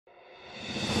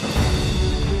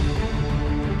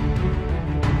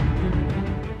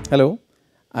Hello,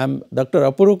 I am Dr.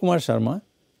 Apurbba Kumar Sharma.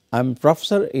 I am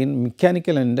professor in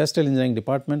Mechanical and Industrial Engineering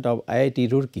Department of IIT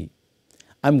Roorkee.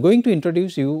 I am going to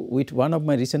introduce you with one of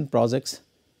my recent projects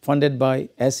funded by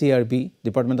SRIC,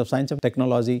 Department of Science and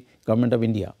Technology, Government of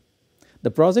India.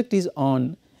 The project is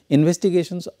on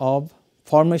investigations of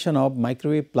formation of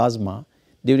microwave plasma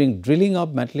during drilling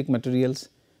of metallic materials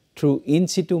through in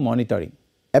situ monitoring.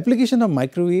 Application of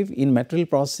microwave in material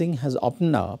processing has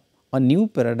opened up a new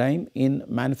paradigm in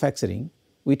manufacturing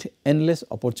with endless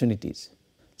opportunities.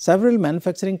 Several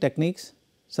manufacturing techniques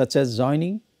such as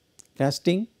joining,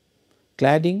 casting,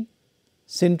 cladding,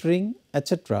 sintering,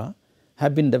 etc.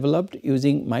 have been developed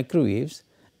using microwaves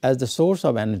as the source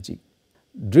of energy.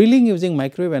 Drilling using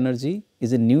microwave energy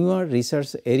is a newer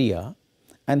research area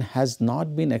and has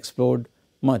not been explored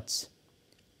much.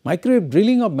 Microwave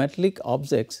drilling of metallic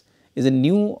objects is a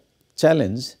new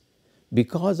challenge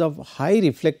because of high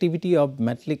reflectivity of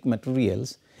metallic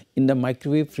materials in the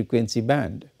microwave frequency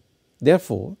band.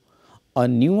 Therefore, a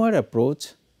newer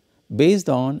approach based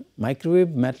on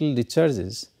microwave metal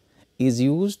discharges is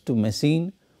used to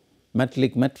machine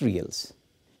metallic materials.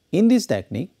 In this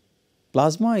technique,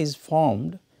 plasma is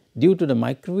formed due to the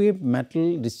microwave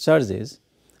metal discharges,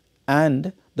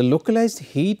 and the localized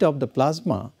heat of the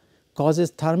plasma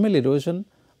causes thermal erosion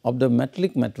of the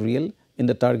metallic material in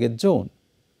the target zone.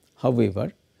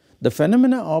 However, the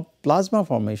phenomena of plasma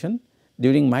formation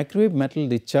during microwave metal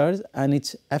discharge and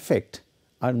its effect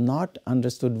are not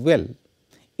understood well.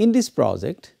 In this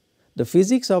project, the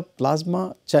physics of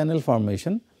plasma channel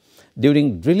formation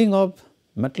during drilling of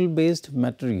metal based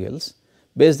materials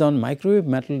based on microwave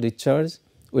metal discharge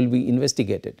will be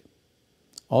investigated.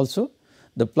 Also,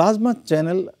 the plasma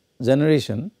channel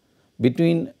generation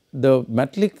between the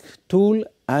metallic tool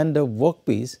and the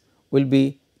workpiece will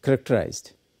be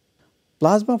characterized.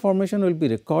 Plasma formation will be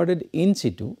recorded in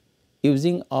situ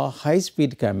using a high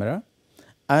speed camera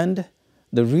and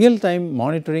the real time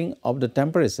monitoring of the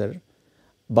temperature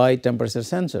by temperature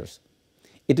sensors.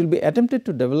 It will be attempted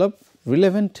to develop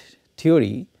relevant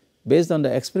theory based on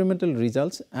the experimental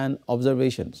results and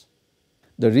observations.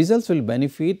 The results will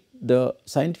benefit the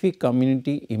scientific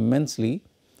community immensely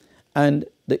and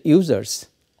the users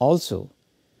also,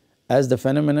 as the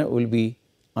phenomena will be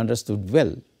understood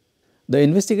well. The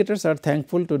investigators are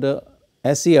thankful to the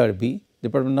SRIC,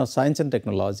 Department of Science and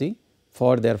Technology,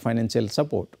 for their financial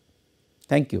support.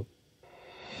 Thank you.